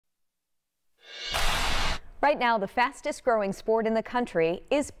Right now, the fastest growing sport in the country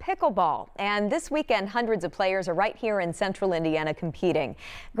is pickleball. And this weekend, hundreds of players are right here in central Indiana competing.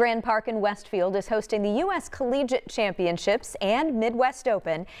 Grand Park in Westfield is hosting the U.S. Collegiate Championships and Midwest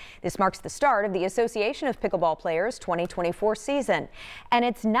Open. This marks the start of the Association of Pickleball Players 2024 season. And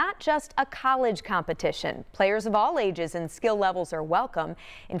it's not just a college competition. Players of all ages and skill levels are welcome.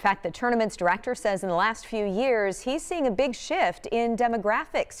 In fact, the tournament's director says in the last few years, he's seeing a big shift in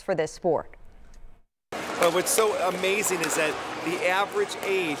demographics for this sport. But what's so amazing is that the average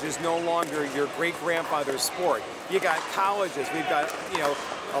age is no longer your great-grandfather's sport. You got colleges, we've got,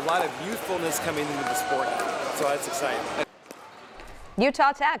 a lot of youthfulness coming into the sport now. So that's exciting.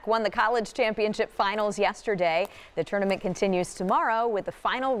 Utah Tech won the college championship finals yesterday. The tournament continues tomorrow with the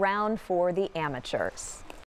final round for the amateurs.